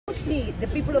mostly the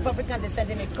people of African descent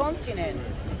in the continent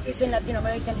is in Latin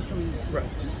American community. Right.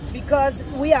 Because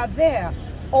we are there,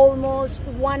 almost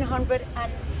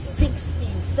 160,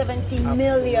 70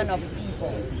 million of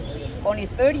people. Only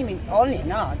 30 million, only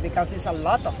not, because it's a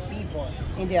lot of people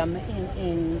in the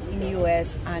in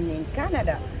US and in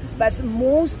Canada. But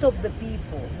most of the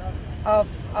people of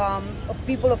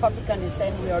people of African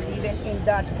descent, we are living in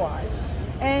that part.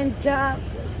 And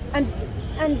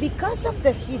because of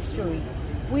the history,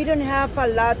 we don't have a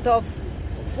lot of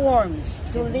forms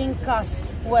to link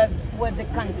us with the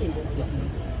continent.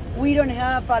 We don't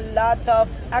have a lot of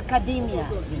academia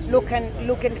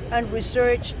looking and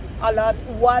research a lot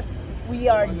what we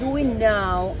are doing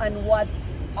now and what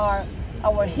are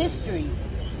our history.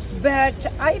 But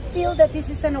I feel that this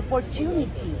is an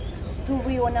opportunity to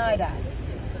reunite us,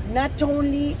 not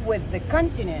only with the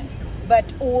continent, but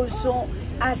also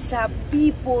as a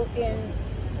people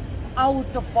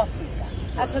out of Africa,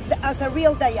 as a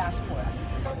real diaspora.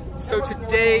 So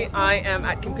today I am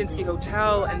at Kempinski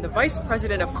Hotel, and the Vice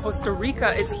President of Costa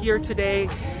Rica is here today,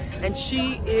 and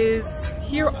she is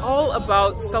here all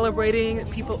about celebrating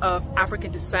people of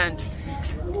African descent,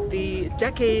 the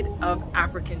decade of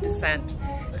African descent.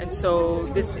 And so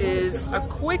this is a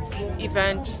quick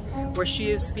event where she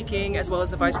is speaking, as well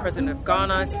as the Vice President of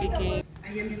Ghana speaking. I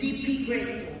am deeply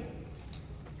grateful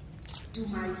to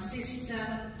my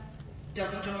sister,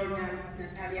 Dr.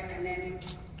 Natalia Kanem,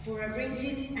 for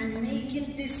arranging and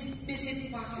making this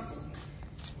visit possible,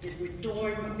 the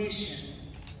return mission,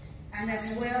 and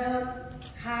as well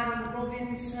Harold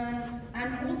Robinson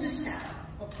and all the staff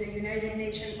of the United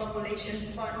Nations Population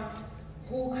Fund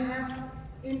who have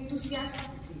enthusiastically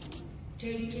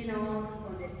taken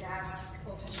on the task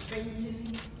of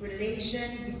strengthening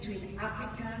relations between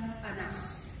Africa and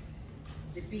us,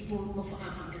 the people of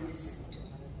African descent.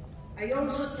 I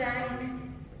also thank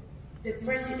the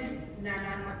President,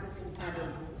 Nana Akufo-Addo,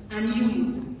 and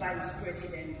you, Vice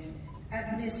President,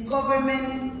 and this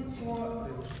government for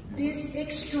this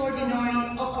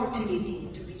extraordinary opportunity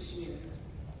to be here.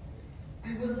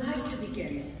 I would like to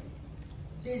begin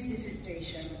this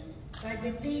dissertation by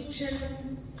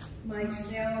dedicating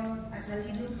myself as a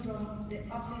leader from the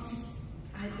office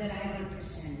that I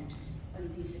represent on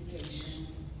this occasion,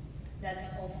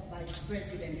 that of Vice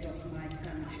President of my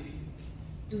country,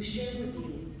 to share with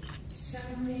you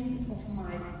something of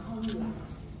my own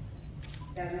life,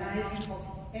 the life of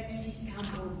Epsy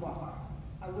Campbell Barr,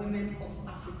 a woman of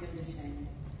African descent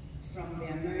from the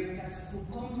Americas who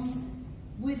comes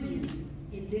with you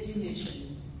in this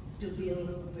mission to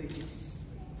build bridges.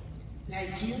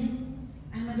 Like you,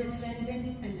 I'm a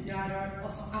descendant and daughter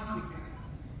of Africa,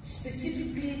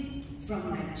 specifically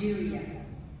from Nigeria,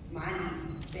 Mali,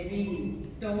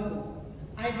 Benin, Togo,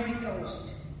 Ivory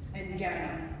Coast, and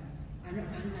Ghana. And I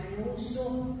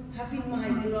also have in my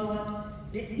blood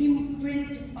the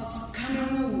imprint of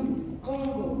Cameroon,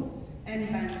 Congo, and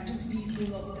Bantu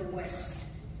people of the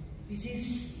West. This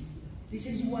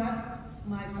is what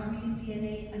my family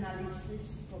DNA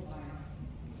analysis provides.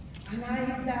 And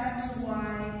that's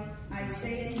why I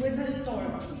say with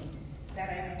authority that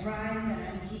I'm proud that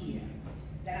I'm here,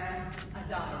 that I'm a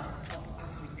daughter of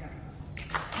Africa.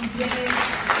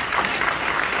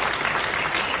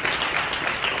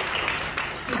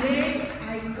 Today, I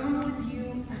come with you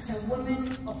as a woman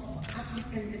of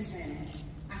African descent,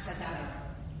 as a daughter,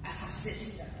 as a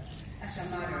sister, as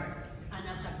a mother, and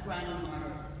as a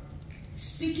grandmother.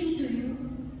 Speaking to you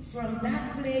from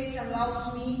that place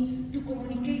allows me to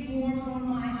communicate more from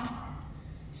my heart,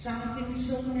 something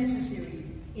so necessary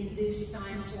in these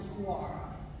times of war.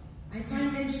 I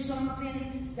find it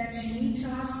something that unites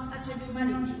us as a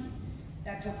humanity,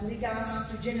 that obliges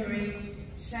us to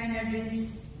generate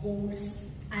synergies, goals,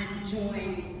 and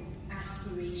joint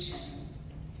aspiration.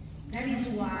 That is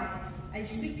why I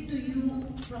speak to you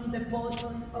from the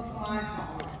bottom of my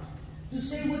heart, to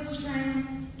say with strength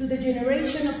to the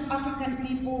generation of African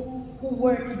people who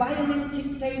were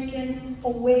violently taken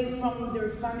away from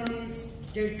their families,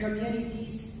 their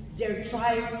communities, their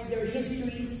tribes, their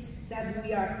histories, that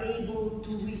we are able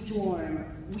to return.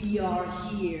 We are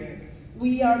here.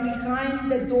 We are behind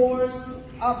the doors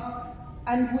of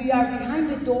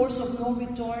no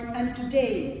return, and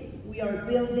today we are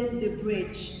building the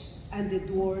bridge and the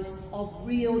doors of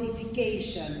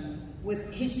reunification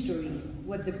with history,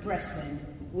 with the present,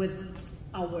 with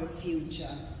our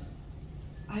future.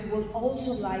 I would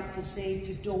also like to say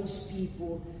to those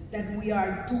people that we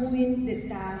are doing the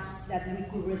task that we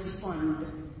correspond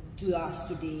to us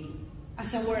today,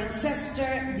 as our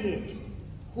ancestor did,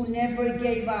 who never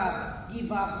gave up,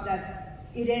 that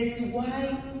it is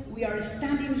why we are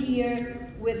standing here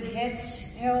with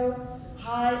heads held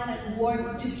high and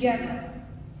work together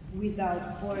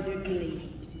without further delay.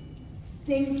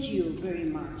 Thank you very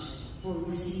much for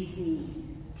receiving me,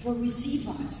 for receive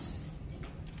us.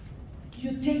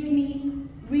 You take me,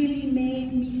 really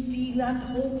made me feel at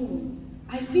home.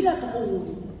 I feel at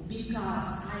home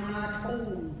because I'm at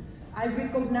home. I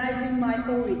recognize in my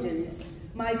origins,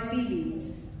 my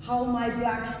feelings, how my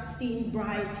black skin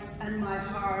brights and my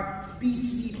heart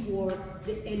beats before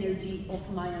the energy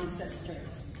of my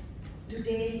ancestors.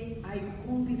 Today, I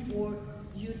come before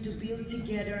you to build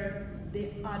together the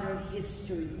other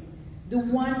history, the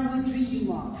one we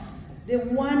dream of, the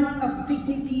one of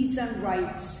dignities and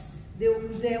rights, the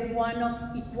one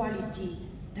of equality,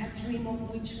 that dream of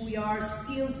which we are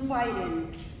still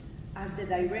fighting. As the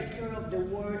director of the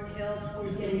World Health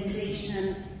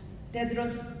Organization,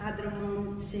 Tedros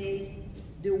Adhanom said,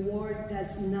 the world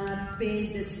does not pay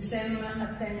the same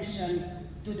attention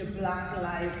to the black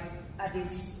life as it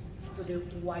is to the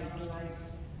white life,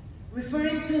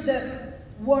 referring to the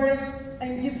worst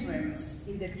indifference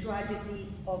in the tragedy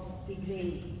of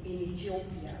Tigray in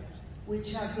Ethiopia,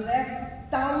 which has left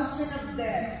thousands of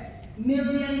dead,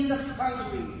 millions of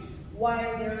hungry,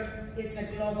 while there is a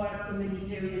global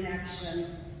humanitarian action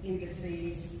in the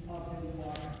face of the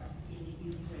war in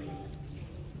Ukraine.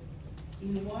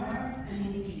 In war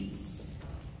and in peace,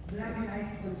 black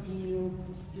life continue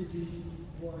to be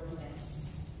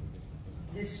worthless,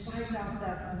 despite of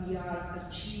that we are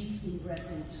achieved in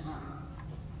present time.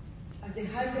 As the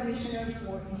High Commissioner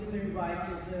for Human Rights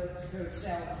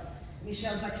herself,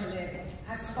 Michelle Bachelet,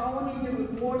 has found in the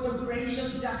report of racial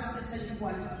justice and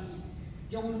equality,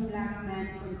 young black men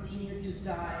continue to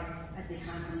die at the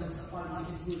hands of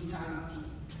policies brutality,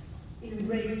 in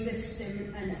race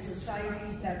system and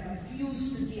society that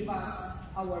refuse to give us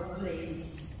our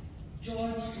place.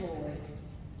 George Floyd,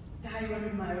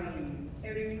 Tyron Marine,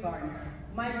 Eric Garner,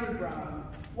 Michael Brown,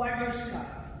 Walter Scott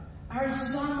are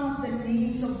some of the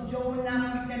names of young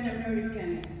African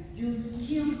American youth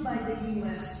killed by the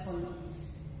US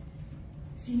police.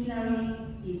 Similarly,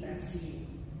 in Brazil,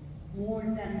 more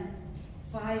than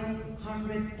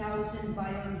 500,000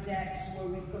 violent deaths were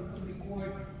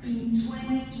recorded in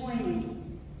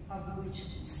 2020, of which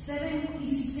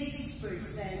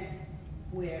 76%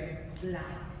 were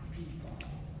black people.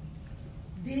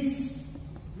 This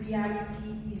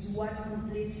reality is what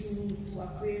completes me to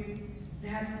affirm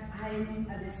that I am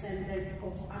a descendant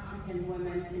of African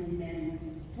women and men,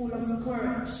 full of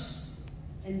courage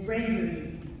and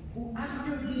bravery, who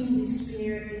after being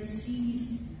despaired in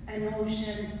seas and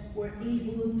ocean were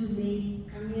able to make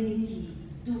community,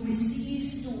 to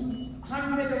resist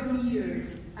 200 of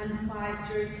years and fight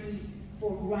fiercely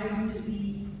for right to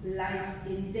be life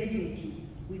in dignity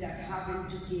without having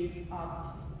to give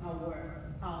up our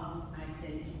own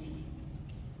identity.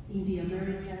 In the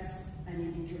Americas and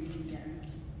in the Caribbean,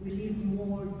 we live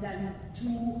more than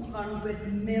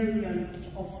 200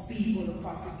 million of people of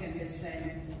African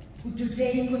descent who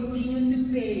today continue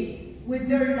to pay with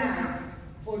their life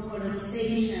for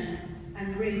colonization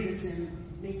and racism,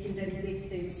 making them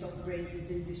victims of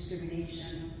racism,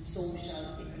 discrimination,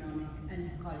 social, economic,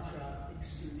 and cultural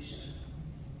exclusion.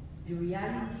 The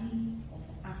reality of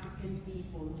African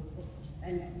people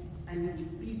and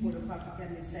people of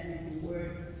African descent in the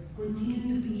world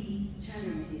continue to be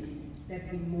challenging,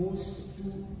 that we must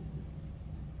do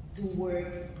to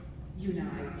work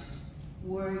unite,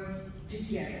 work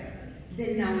together,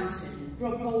 denouncing,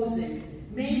 proposing,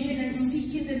 making and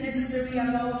seeking the necessary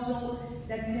allows so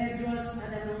that Tedros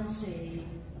Adhanom say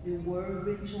the world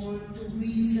return to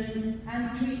reason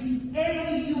and treats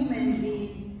every human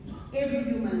being, every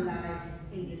human life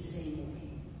in the same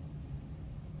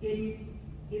way.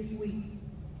 If we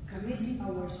commit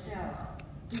ourselves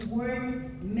to work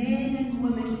men and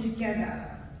women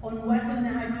together on what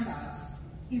unites us,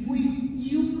 if we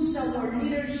use our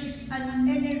leadership and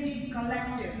energy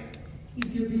collective,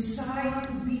 if you decide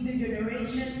to be the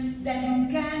generation that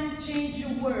can change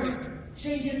the world,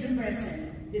 change the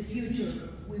present, the future,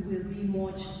 we will be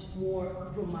much more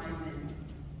promising.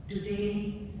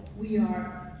 Today, we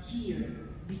are here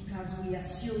because we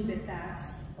assume the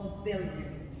task of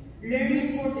building,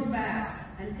 learning from the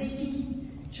past, and taking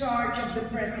charge of the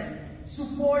present,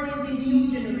 supporting the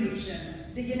new generation,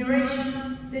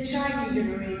 the shining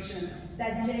generation,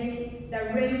 that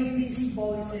raise these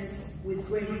voices with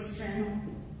great strength,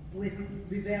 with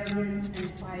rebellion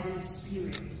and fighting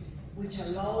spirit, which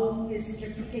alone is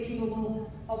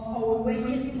capable of our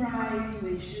awakened pride to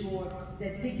ensure the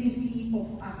dignity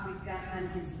of Africa and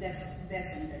his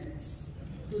descendants.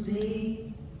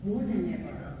 Today, more than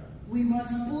ever, we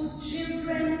must put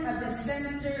children at the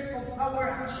center of our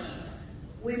action.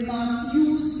 We must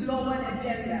use global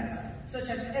agendas such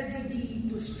as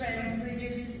LDD to strengthen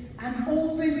bridges and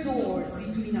open doors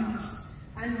between us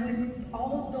and with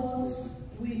all those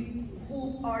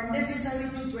who are necessary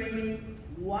to break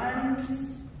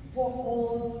once for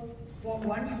all,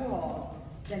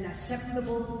 the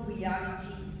unacceptable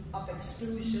reality of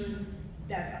exclusion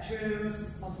that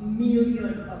terms of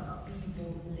millions of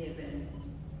people live in.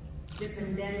 The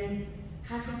pandemic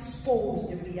has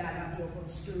exposed the reality of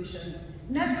exclusion,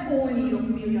 not only of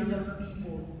millions of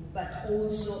people, but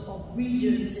also of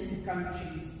regions and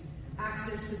countries.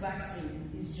 Access to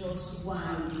vaccine is just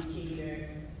one indicator.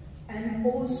 And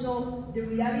also the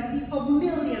reality of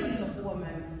millions of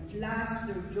women lost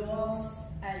their jobs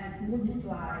and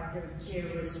multiply their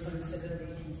care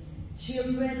responsibilities.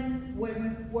 Children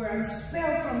were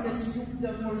expelled from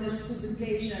the school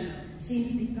education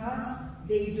simply because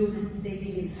they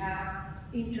didn't have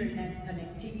internet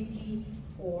connectivity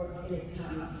or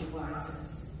electronic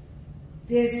devices.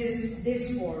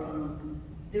 This forum,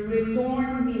 the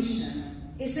Return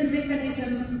Mission, is a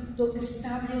mechanism to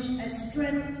establish a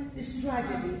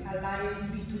strategic alliance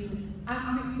between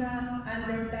Africa and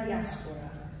their diaspora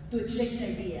to exchange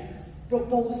ideas,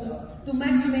 proposals, to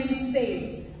maximize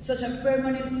space, such a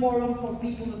permanent forum for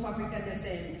people of African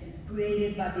descent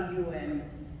created by the UN,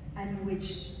 and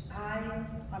which I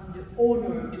am the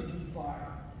honor to be part.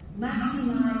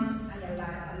 Maximize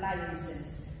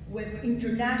alliances with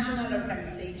international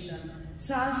organizations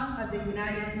such as the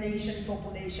United Nations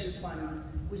Population Fund,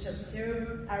 which has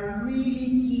served a really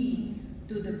key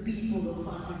to the people of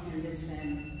African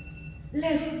descent.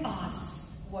 Let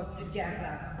us work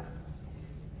together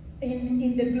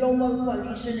in the global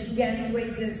coalition against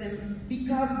racism,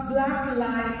 because Black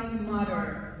Lives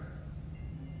Matter.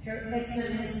 Her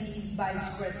Excellency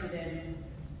Vice President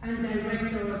and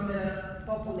Director of the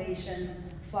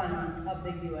Population Fund of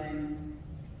the UN,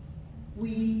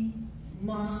 we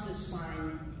must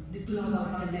sign the global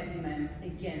commitment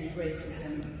against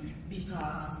racism,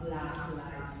 because Black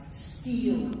lives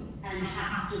still and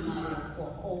have to matter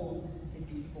for all the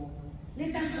people.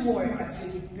 Let us work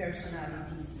as unique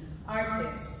personalities,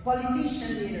 artists,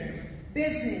 politician leaders,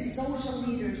 business, social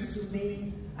leaders to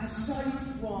make a solid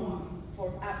front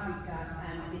for Africa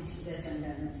and its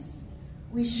descendants.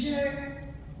 We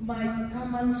share my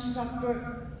common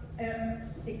structure,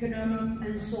 economic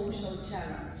and social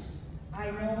challenge. I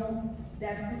know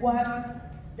that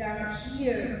what they are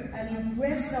here and in the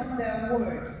rest of the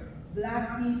world,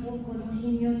 Black people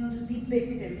continue to be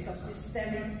victims of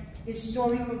systemic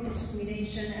historical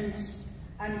discrimination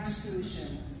and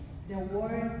exclusion. The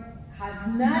world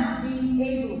has not been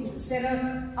able to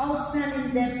settle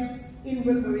outstanding debts in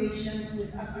reparation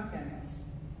with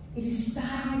Africans. It is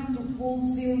time to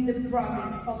fulfill the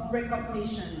promise of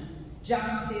recognition,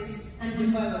 justice, and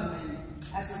development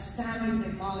as standing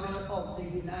the motto of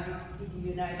the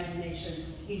United Nations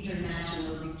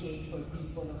International Decade for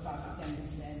People of African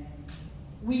Descent.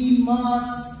 We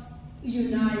must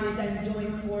unite and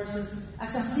join forces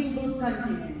as a single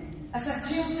continent, as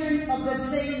a children of the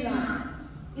same land.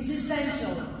 It's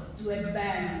essential to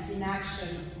advance in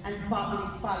action and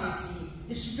public policy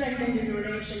to strengthen the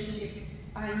relationship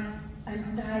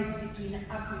and ties between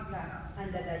Africa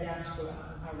and the diaspora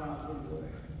around the world.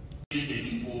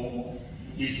 2024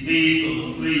 is based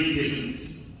on 3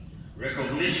 pillars: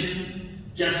 recognition,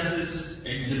 justice,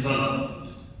 and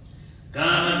development.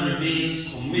 Ghana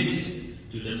remains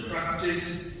committed to the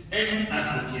practice and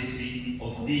advocacy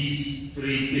of these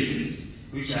 3 pillars,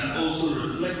 which are also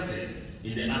reflected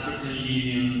in the African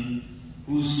Union,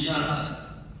 whose charter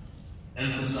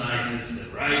emphasizes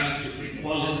the right to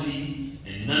equality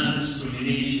and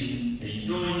non-discrimination, and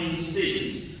joining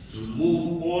states to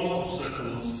remove all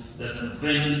obstacles that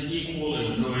prevent equal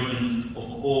enjoyment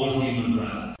of all human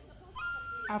rights.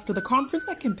 After the conference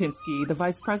at Kempinski, the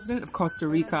Vice President of Costa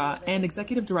Rica and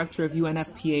Executive Director of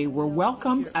UNFPA were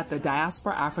welcomed at the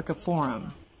Diaspora Africa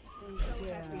Forum.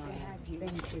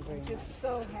 Thank you very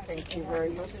much. Thank you very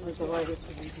much. We're delighted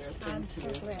to be here. Thank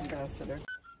you, Ambassador.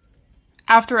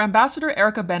 After Ambassador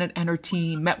Erica Bennett and her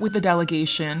team met with the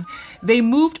delegation, they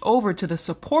moved over to the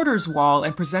supporters wall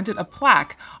and presented a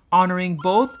plaque honoring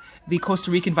both the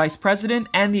Costa Rican Vice President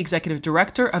and the Executive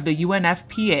Director of the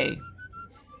UNFPA.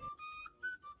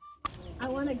 I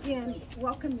want to again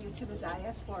welcome you to the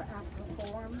Diaspora Africa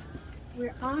Forum.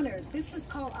 We're honored. This is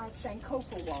called our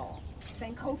Sankofa Wall.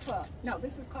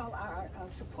 This is called our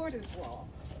supporters wall.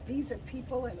 These are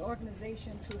people and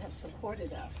organizations who have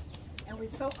supported us. And we're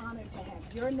so honored to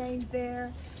have your name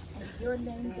there and your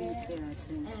name there.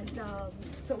 And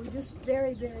so we're just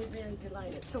very, very, very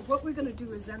delighted. So what we're going to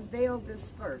do is unveil this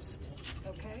first,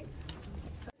 okay?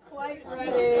 So Quite ready.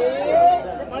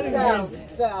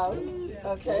 Down.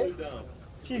 Okay.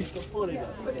 Put it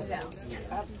down.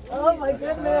 Oh my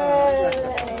goodness.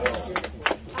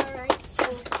 All right, so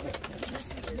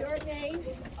this is your name.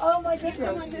 Oh my goodness.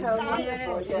 Come on this How side.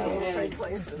 wonderful. Yeah, trade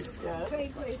places. Yeah.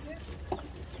 Trade places.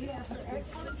 We have Her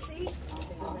Excellency,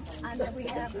 and then we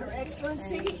have Her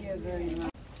Excellency. Thank you very much.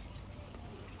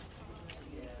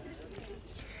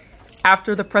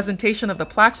 After the presentation of the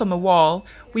plaques on the wall,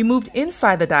 we moved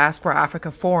inside the Diaspora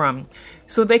Africa Forum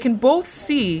so they can both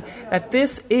see that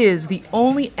this is the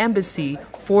only embassy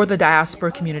for the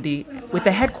diaspora community with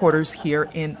the headquarters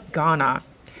here in Ghana.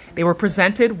 They were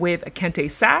presented with a kente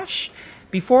sash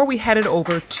before we headed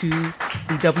over to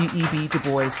the W.E.B. Du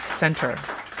Bois Center.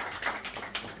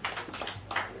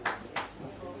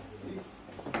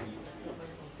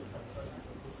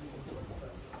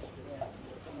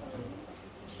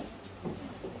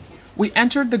 We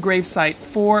entered the gravesite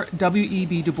for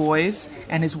W.E.B. Du Bois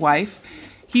and his wife.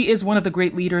 He is one of the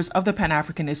great leaders of the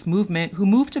Pan-Africanist movement who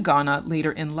moved to Ghana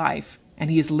later in life, and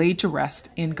he is laid to rest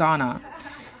in Ghana.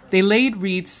 They laid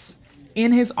wreaths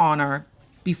in his honor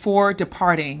before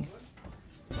departing.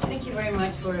 Thank you very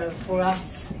much for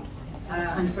us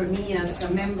and for me as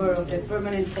a member of the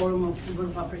Permanent Forum of People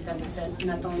of African Descent,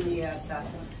 not only as a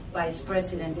Vice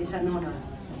President. It's an honor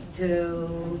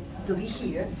to be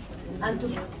here and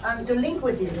to link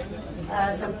with you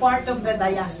as a part of the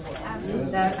diaspora,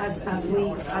 that as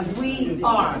we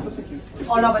are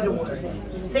all over the world.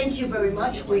 Thank you very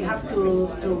much. We have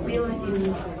to build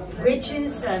in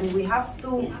bridges, and we have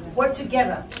to work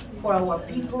together for our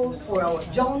people, for our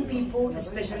young people,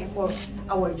 especially for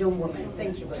our young women.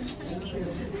 Thank you very much.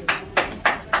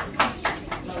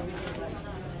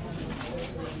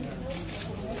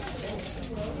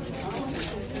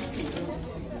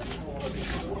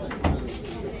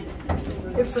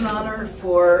 It's an honor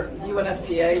for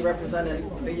UNFPA representing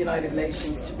the United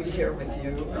Nations to be here with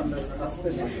you on this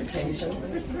auspicious occasion.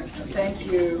 Thank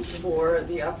you for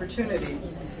the opportunity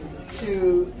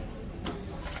to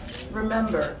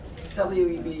remember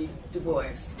W.E.B. Du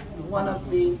Bois, one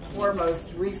of the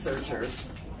foremost researchers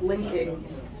linking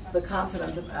the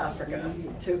continent of Africa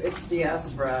to its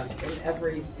diaspora in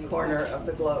every corner of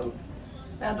the globe,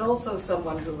 and also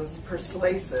someone who was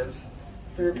persuasive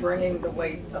through bringing the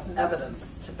weight of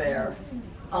evidence to bear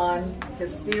on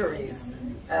his theories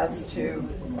as to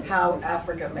how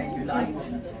Africa may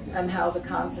unite and how the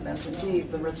continent,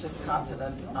 indeed the richest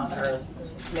continent on earth,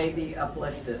 may be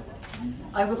uplifted.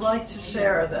 I would like to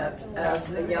share that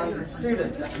as a young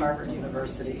student at Harvard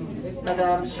University,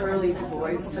 Madame Shirley Du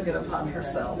Bois took it upon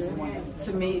herself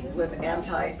to meet with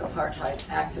anti-apartheid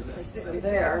activists, and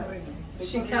there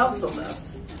she counseled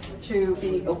us to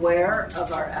be aware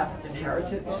of our African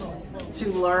heritage,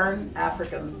 to learn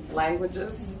African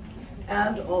languages,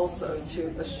 and also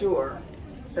to assure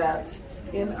that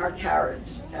in our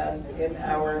carriage and in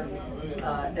our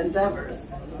endeavors,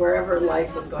 wherever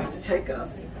life was going to take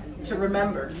us, to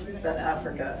remember that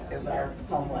Africa is our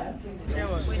homeland.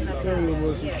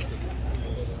 Yes.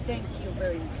 Thank you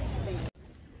very much.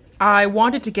 I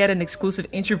wanted to get an exclusive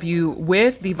interview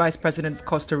with the Vice President of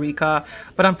Costa Rica,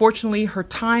 but unfortunately her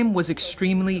time was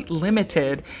extremely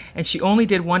limited and she only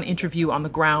did one interview on the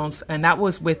grounds, and that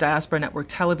was with Diaspora Network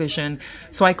Television.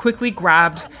 So I quickly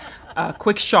grabbed a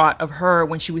quick shot of her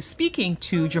when she was speaking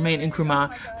to Jermaine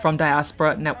Nkrumah from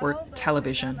Diaspora Network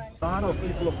Television. A lot of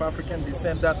people of African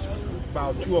descent, that's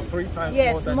about 2 or 3 times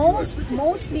Yes, more than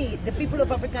mostly the people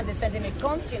of African descent in the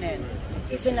continent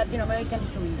is in Latin American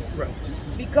community. Right.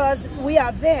 Because we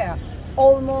are there,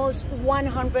 almost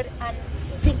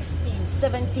 160,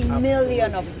 70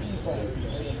 million of people.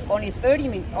 Only 30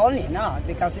 million, only not,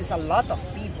 because it's a lot of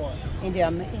people in the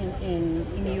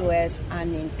in US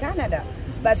and in Canada.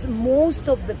 But most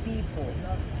of the people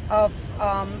of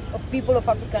people of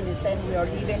African descent, we are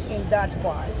living in that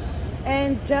part.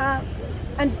 And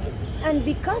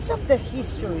because of the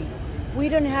history, we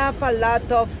don't have a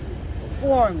lot of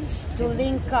forms to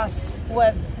link us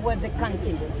with the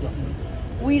continent.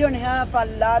 We don't have a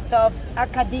lot of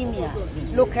academia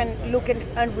looking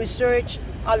and research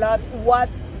a lot what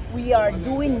we are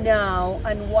doing now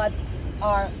and what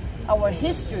are our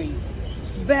history.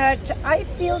 But I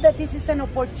feel that this is an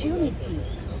opportunity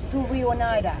to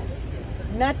reunite us,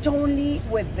 not only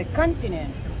with the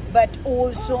continent, but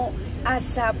also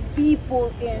as a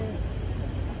people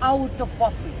out of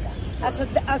Africa,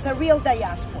 as a real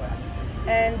diaspora.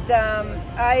 And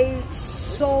I'm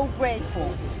so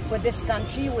grateful with this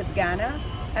country, with Ghana,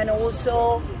 and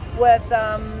also with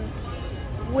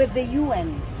the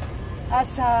UN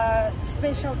as a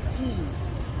special key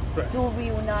to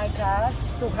reunite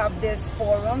us, to have this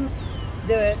forum,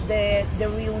 the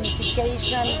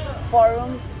Reunification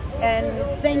Forum. And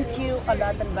thank you a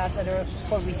lot, Ambassador,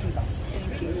 for receiving us.